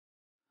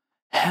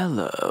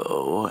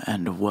Hello,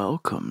 and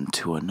welcome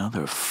to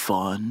another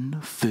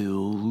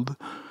fun-filled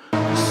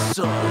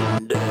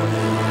Sunday.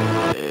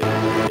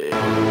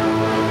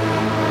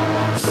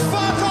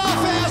 Fuck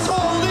off,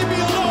 asshole! Leave me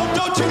alone!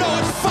 Don't you know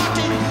it's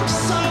fucking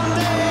Sunday?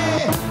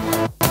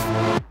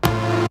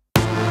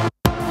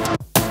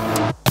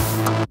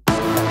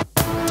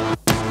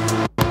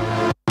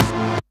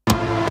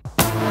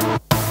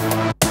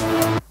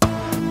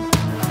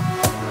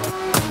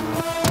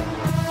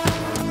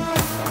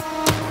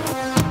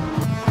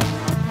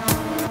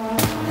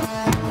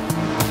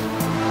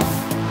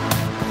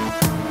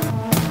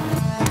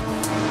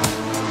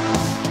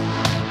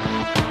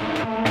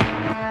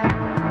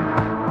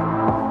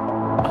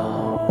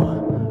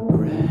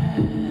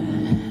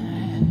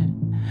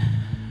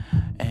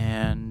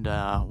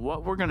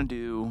 What we're going to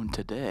do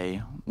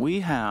today, we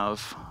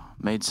have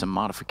made some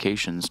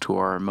modifications to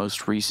our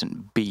most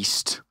recent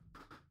Beast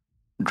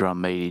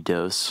drum 80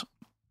 dose,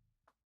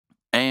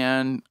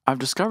 and I've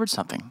discovered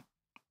something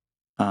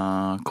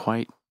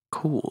quite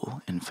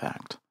cool, in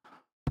fact.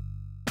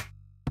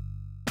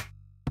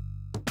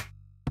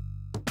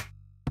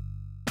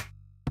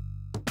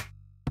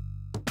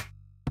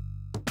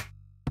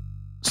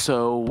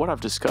 So what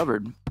I've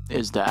discovered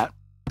is that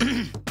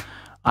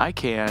I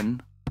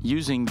can,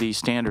 using the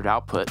standard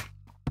output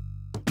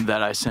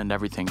that I send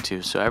everything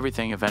to, so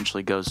everything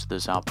eventually goes to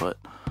this output,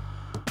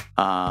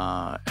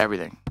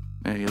 everything.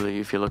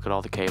 If you look at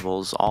all the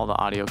cables, all the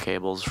audio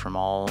cables from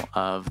all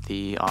of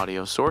the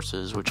audio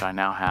sources, which I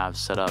now have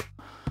set up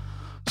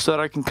so that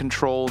I can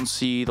control and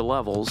see the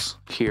levels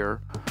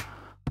here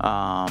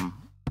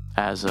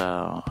as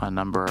a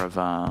number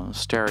of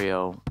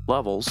stereo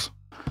levels,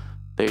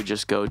 they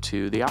just go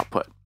to the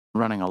output,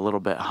 running a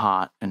little bit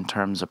hot in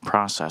terms of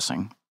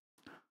processing.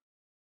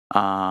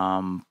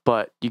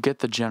 But you get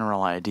the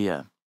general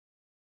idea.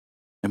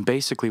 And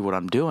basically what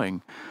I'm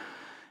doing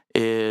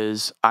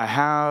is I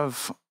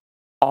have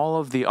all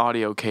of the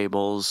audio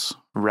cables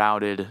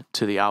routed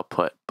to the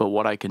output, but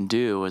what I can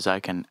do is I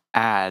can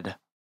add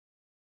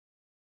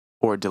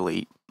or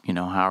delete,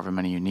 however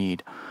many you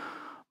need,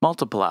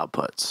 multiple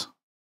outputs.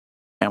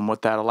 And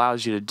what that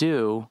allows you to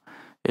do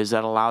is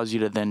that allows you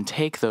to then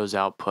take those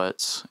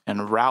outputs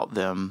and route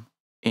them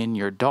in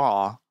your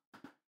DAW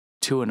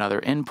to another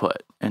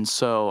input. And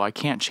so I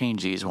can't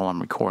change these while I'm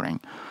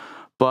recording.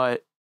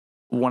 But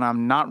when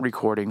I'm not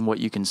recording, what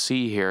you can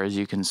see here is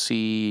you can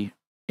see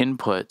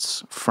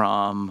inputs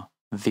from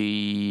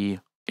the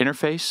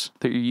interface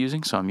that you're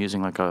using. So I'm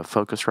using like a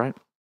Focusrite.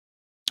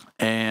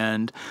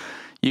 And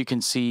you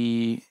can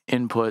see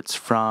inputs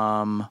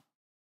from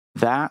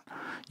that.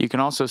 You can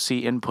also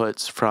see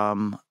inputs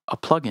from a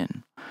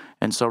plugin.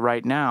 And so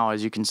right now,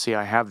 as you can see,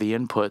 I have the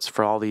inputs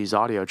for all these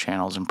audio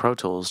channels in Pro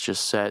Tools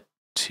just set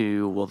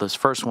to, well, this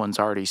first one's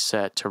already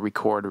set to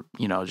record,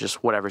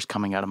 just whatever's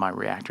coming out of my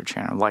Reaktor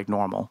channel, like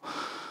normal.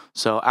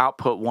 So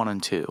output 1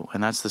 and 2,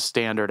 and that's the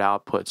standard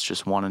outputs,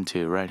 just 1 and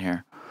 2 right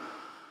here.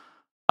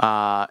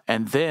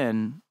 And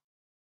then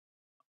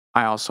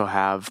I also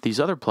have these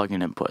other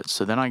plugin inputs.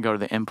 So then I go to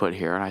the input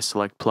here, and I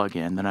select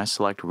plugin, then I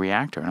select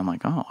Reaktor, and I'm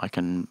like, oh, I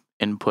can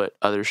input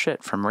other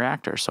shit from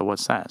Reaktor. So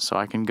what's that? So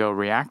I can go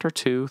Reaktor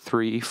 2,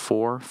 3,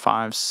 4,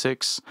 5,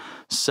 6,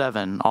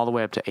 7, all the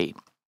way up to 8.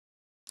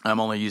 I'm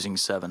only using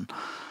 7.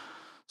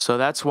 So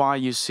that's why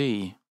you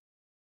see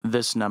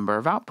this number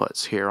of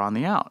outputs here on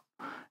the out.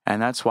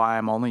 And that's why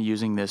I'm only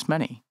using this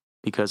many,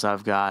 because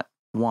I've got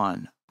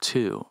 1,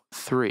 2,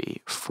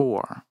 3,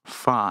 4,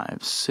 5,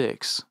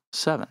 6,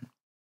 7.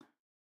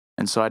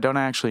 And so I don't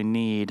actually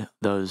need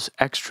those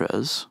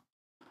extras.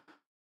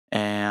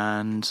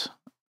 And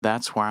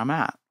that's where I'm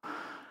at.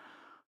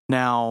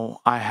 Now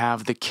I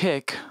have the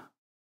kick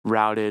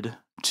routed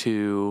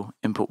to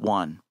input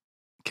 1.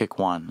 Kick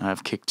 1. I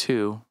have kick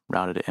 2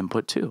 routed to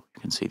input 2. You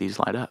can see these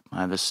light up.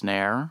 I have a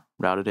snare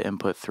routed to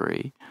input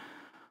 3.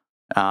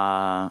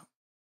 The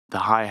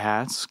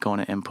hi-hats going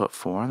to input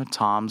 4. The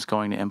toms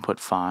going to input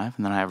 5.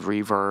 And then I have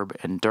reverb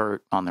and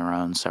dirt on their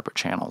own separate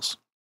channels.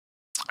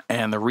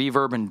 And the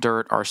reverb and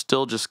dirt are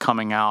still just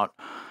coming out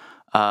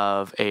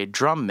of a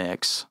drum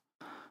mix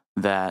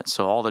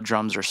so all the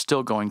drums are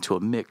still going to a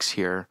mix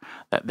here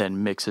that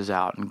then mixes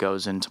out and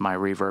goes into my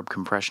reverb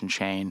compression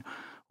chain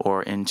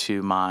or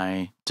into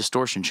my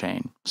distortion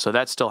chain. So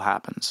that still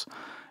happens.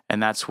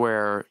 And that's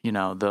where,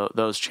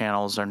 those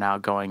channels are now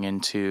going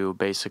into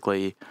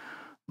basically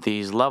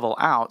these level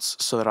outs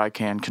so that I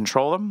can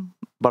control them,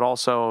 but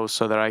also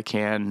so that I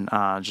can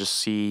just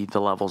see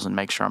the levels and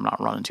make sure I'm not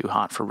running too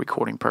hot for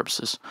recording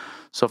purposes.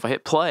 So if I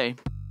hit play,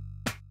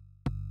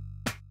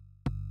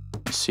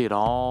 you see it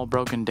all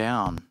broken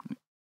down.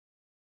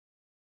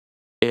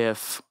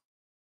 If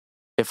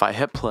I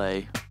hit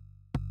play,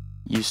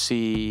 you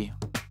see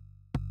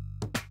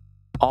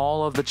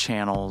all of the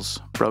channels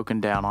broken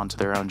down onto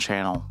their own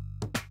channel.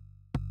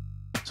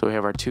 So we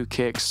have our 2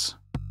 kicks,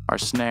 our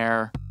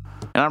snare,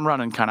 and I'm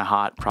running kind of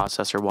hot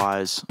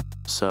processor-wise,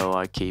 so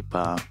I keep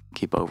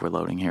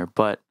overloading here.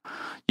 But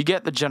you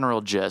get the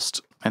general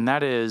gist, and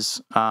that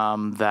is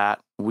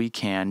that we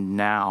can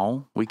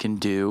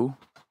do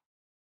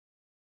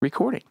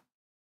recording.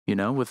 you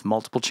know, with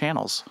multiple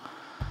channels.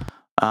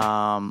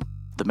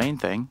 The main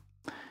thing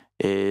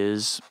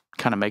is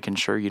kind of making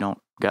sure you don't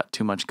got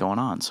too much going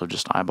on. So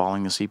just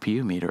eyeballing the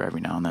CPU meter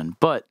every now and then.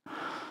 But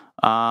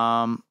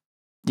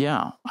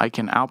yeah, I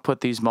can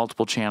output these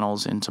multiple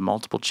channels into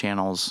multiple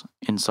channels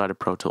inside of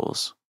Pro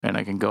Tools, and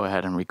I can go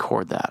ahead and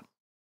record that.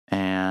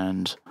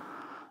 And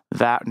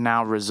that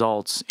now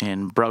results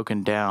in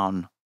broken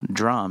down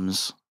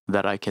drums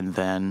that I can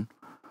then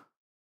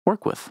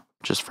work with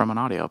just from an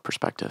audio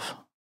perspective.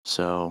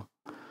 So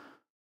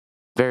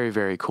very,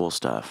 very cool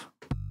stuff.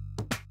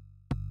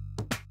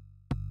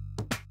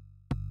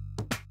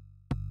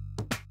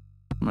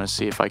 I'm going to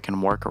see if I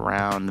can work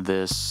around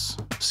this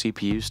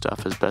CPU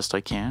stuff as best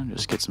I can.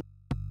 Just get some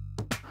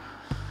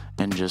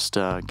and just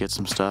get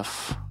some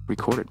stuff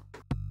recorded.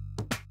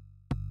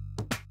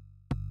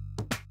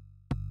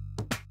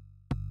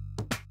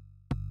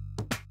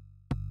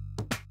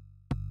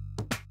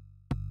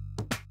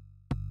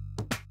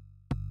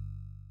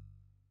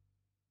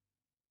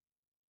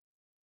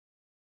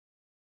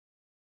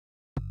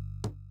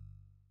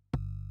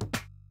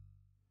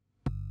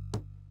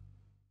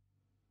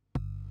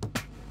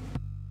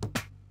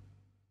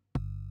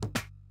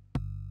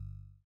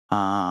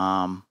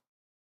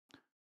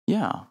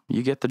 Yeah,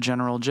 you get the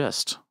general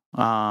gist.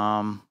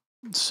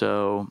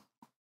 So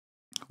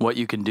what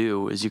you can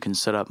do is you can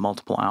set up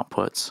multiple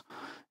outputs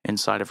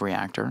inside of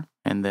Reaktor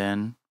and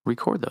then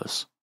record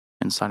those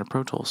inside of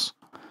Pro Tools.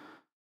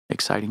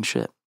 Exciting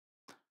shit.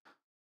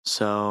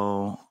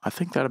 So I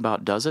think that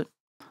about does it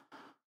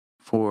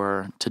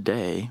for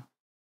today.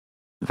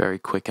 Very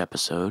quick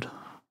episode.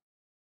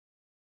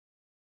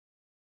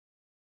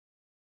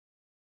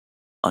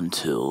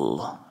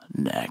 Until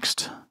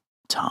next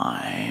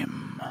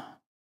time.